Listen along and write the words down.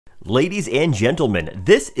Ladies and gentlemen,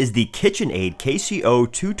 this is the KitchenAid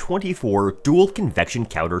KCO224 Dual Convection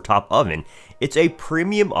Countertop Oven. It's a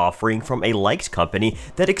premium offering from a likes company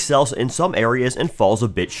that excels in some areas and falls a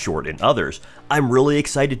bit short in others. I'm really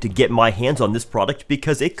excited to get my hands on this product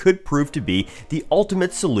because it could prove to be the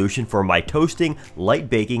ultimate solution for my toasting,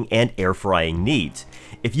 light baking, and air frying needs.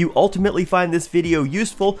 If you ultimately find this video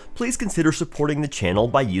useful, please consider supporting the channel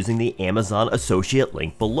by using the Amazon associate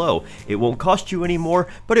link below. It won't cost you any more,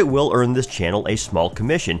 but it will earn this channel a small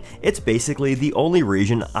commission. It's basically the only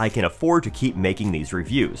reason I can afford to keep making these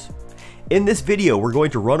reviews. In this video, we're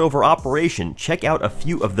going to run over operation, check out a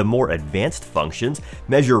few of the more advanced functions,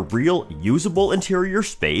 measure real usable interior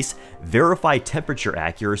space, verify temperature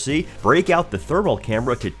accuracy, break out the thermal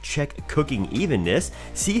camera to check cooking evenness,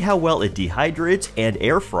 see how well it dehydrates and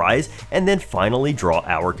air fries, and then finally draw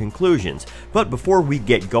our conclusions. But before we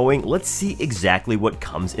get going, let's see exactly what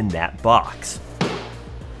comes in that box.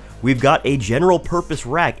 We've got a general purpose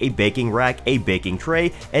rack, a baking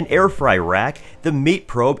tray, an air fry rack, the meat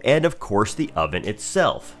probe, and of course the oven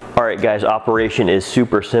itself. Alright guys, operation is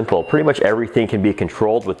super simple. Pretty much everything can be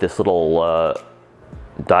controlled with this little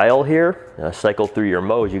dial here. Cycle through your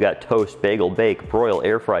modes. You got toast, bagel, bake, broil,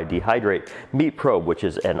 air fry, dehydrate, meat probe, which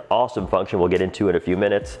is an awesome function we'll get into in a few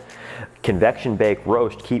minutes. Convection bake,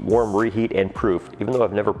 roast, keep warm, reheat, and proof. Even though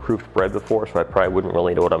I've never proofed bread before, so I probably wouldn't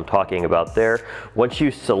really know what I'm talking about there. Once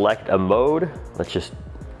you select a mode, let's just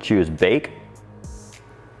choose bake.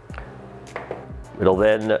 It'll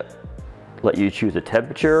then let you choose a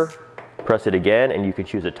temperature, press it again, and you can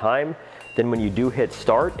choose a time. Then when you do hit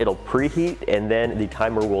start, it'll preheat, and then the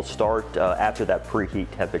timer will start after that preheat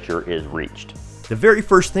temperature is reached. The very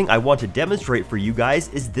first thing I want to demonstrate for you guys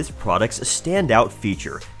is this product's standout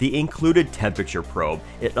feature, the included temperature probe.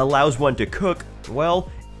 It allows one to cook, well,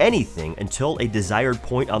 anything until a desired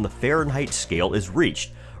point on the Fahrenheit scale is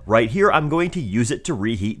reached. Right here, I'm going to use it to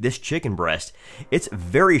reheat this chicken breast. It's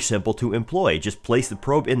very simple to employ. Just place the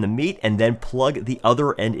probe in the meat and then plug the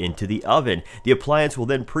other end into the oven. The appliance will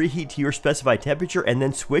then preheat to your specified temperature and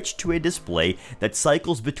then switch to a display that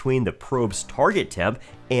cycles between the probe's target temp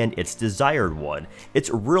and its desired one. It's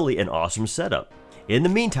really an awesome setup. In the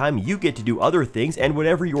meantime, you get to do other things, and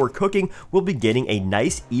whatever you're cooking will be getting a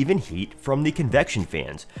nice even heat from the convection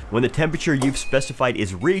fans. When the temperature you've specified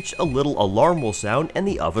is reached, a little alarm will sound and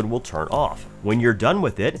the oven will turn off. When you're done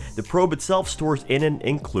with it, the probe itself stores in an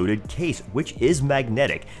included case, which is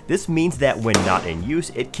magnetic. This means that when not in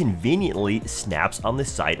use, it conveniently snaps on the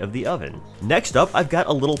side of the oven. Next up, I've got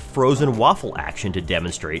a little frozen waffle action to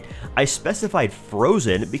demonstrate. I specified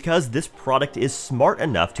frozen because this product is smart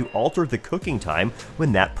enough to alter the cooking time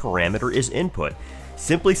when that parameter is input.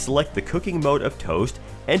 Simply select the cooking mode of toast,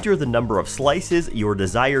 enter the number of slices, your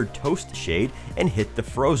desired toast shade, and hit the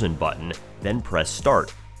frozen button, then press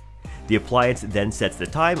start. The appliance then sets the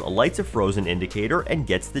time, lights a frozen indicator, and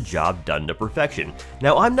gets the job done to perfection.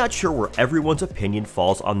 Now, I'm not sure where everyone's opinion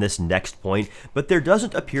falls on this next point, but there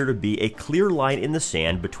doesn't appear to be a clear line in the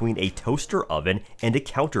sand between a toaster oven and a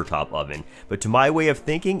countertop oven. But to my way of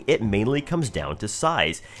thinking, it mainly comes down to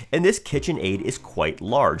size, and this KitchenAid is quite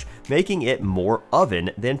large, making it more oven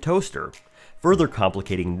than toaster. Further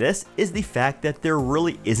complicating this is the fact that there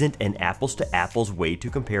really isn't an apples-to-apples way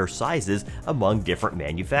to compare sizes among different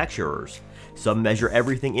manufacturers. Some measure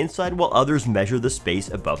everything inside while others measure the space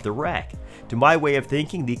above the rack. To my way of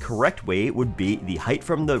thinking, the correct way would be the height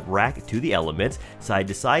from the rack to the elements, side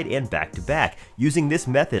to side and back to back. Using this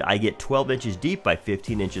method, I get 12 inches deep by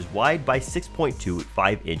 15 inches wide by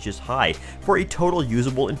 6.25 inches high for a total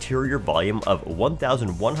usable interior volume of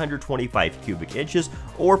 1,125 cubic inches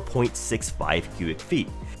or 0.65 cubic feet.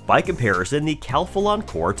 By comparison, the Calphalon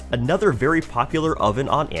Quartz, another very popular oven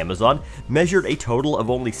on Amazon, measured a total of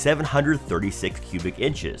only 736 cubic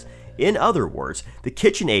inches. In other words, the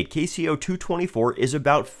KitchenAid KCO224 is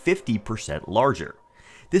about 50% larger.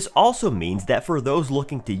 This also means that for those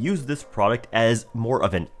looking to use this product as more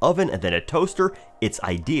of an oven than a toaster, it's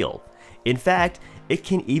ideal. In fact, it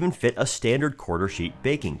can even fit a standard quarter sheet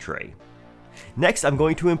baking tray. Next, I'm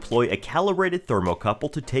going to employ a calibrated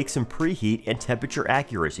thermocouple to take some preheat and temperature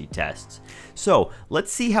accuracy tests. So,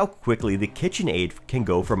 let's see how quickly the KitchenAid can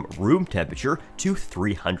go from room temperature to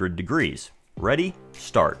 300 degrees. Ready?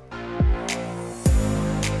 Start.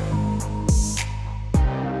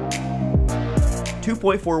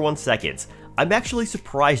 2.41 seconds. I'm actually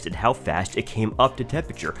surprised at how fast it came up to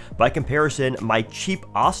temperature. By comparison, my cheap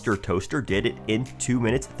Oster toaster did it in 2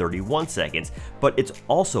 minutes 31 seconds, but it's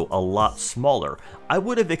also a lot smaller. I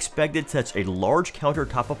would have expected such a large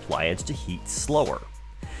countertop appliance to heat slower.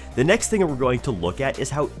 The next thing we're going to look at is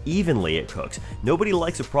how evenly it cooks. Nobody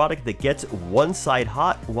likes a product that gets one side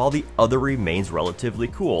hot while the other remains relatively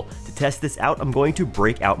cool. To test this out, I'm going to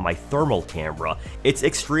break out my thermal camera. It's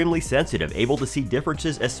extremely sensitive, able to see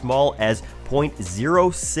differences as small as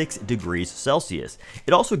 0.06 degrees Celsius.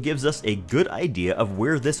 It also gives us a good idea of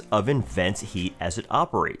where this oven vents heat as it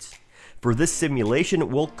operates. For this simulation,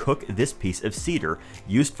 we'll cook this piece of cedar,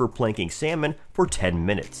 used for planking salmon, for 10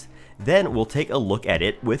 minutes. Then we'll take a look at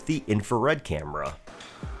it with the infrared camera.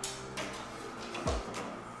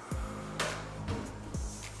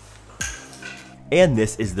 And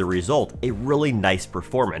this is the result, a really nice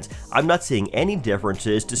performance. I'm not seeing any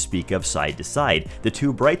differences to speak of side to side. The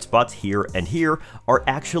two bright spots here and here are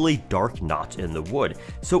actually dark knots in the wood,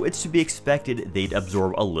 so it's to be expected they'd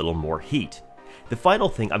absorb a little more heat. The final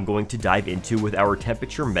thing I'm going to dive into with our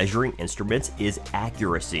temperature measuring instruments is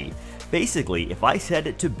accuracy. Basically, if I set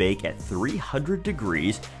it to bake at 300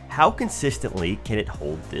 degrees, how consistently can it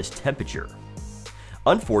hold this temperature?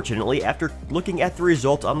 Unfortunately, after looking at the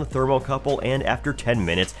results on the thermocouple and after 10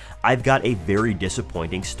 minutes, I've got a very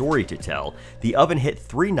disappointing story to tell. The oven hit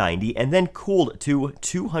 390 and then cooled to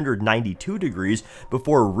 292 degrees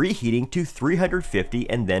before reheating to 350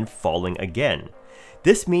 and then falling again.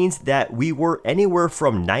 This means that we were anywhere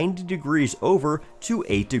from 90 degrees over to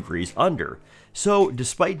 8 degrees under. So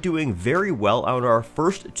despite doing very well on our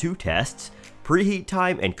first two tests, preheat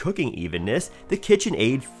time and cooking evenness, the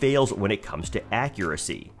KitchenAid fails when it comes to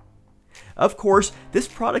accuracy. Of course, this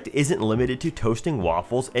product isn't limited to toasting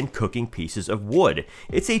waffles and cooking pieces of wood.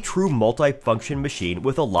 It's a true multi-function machine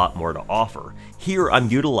with a lot more to offer. Here I'm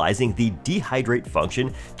utilizing the dehydrate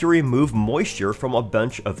function to remove moisture from a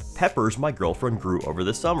bunch of peppers my girlfriend grew over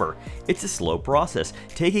the summer. It's a slow process,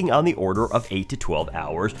 taking on the order of 8 to 12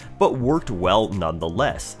 hours, but worked well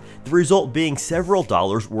nonetheless. The result being several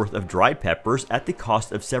dollars worth of dried peppers at the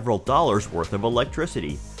cost of several dollars worth of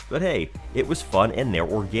electricity. But hey, it was fun and they're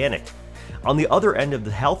organic. On the other end of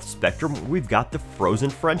the health spectrum, we've got the frozen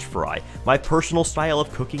French fry. My personal style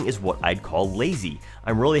of cooking is what I'd call lazy.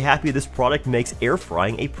 I'm really happy this product makes air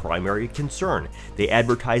frying a primary concern. They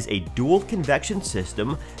advertise a dual convection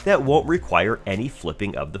system that won't require any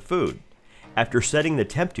flipping of the food. After setting the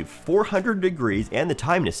temp to 400 degrees and the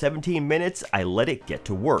time to 17 minutes, I let it get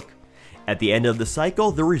to work. At the end of the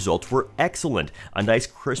cycle, the results were excellent, a nice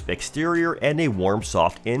crisp exterior and a warm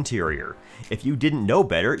soft interior. If you didn't know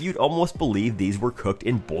better, you'd almost believe these were cooked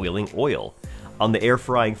in boiling oil. On the air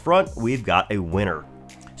frying front, we've got a winner.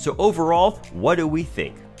 So overall, what do we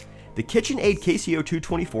think? The KitchenAid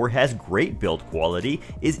KCO224 has great build quality,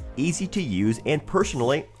 is easy to use, and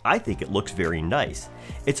personally, I think it looks very nice.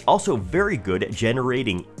 It's also very good at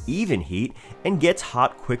generating even heat and gets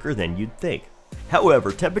hot quicker than you'd think.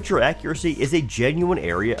 However, temperature accuracy is a genuine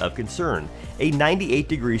area of concern. A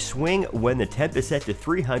 98-degree swing when the temp is set to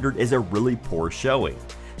 300 is a really poor showing.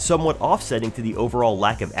 Somewhat offsetting to the overall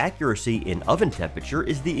lack of accuracy in oven temperature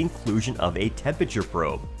is the inclusion of a temperature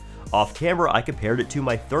probe. Off camera, I compared it to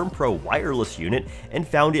my ThermPro wireless unit and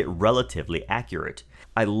found it relatively accurate.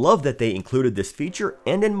 I love that they included this feature,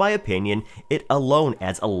 and in my opinion, it alone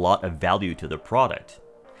adds a lot of value to the product.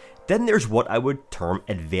 Then there's what I would term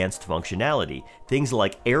advanced functionality. Things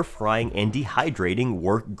like air frying and dehydrating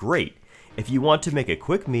work great. If you want to make a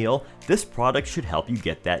quick meal, this product should help you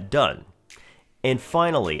get that done. And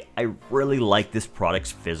finally, I really like this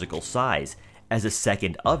product's physical size. As a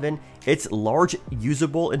second oven, its large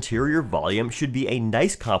usable interior volume should be a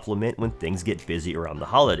nice complement when things get busy around the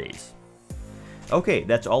holidays. Okay,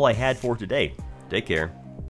 that's all I had for today. Take care.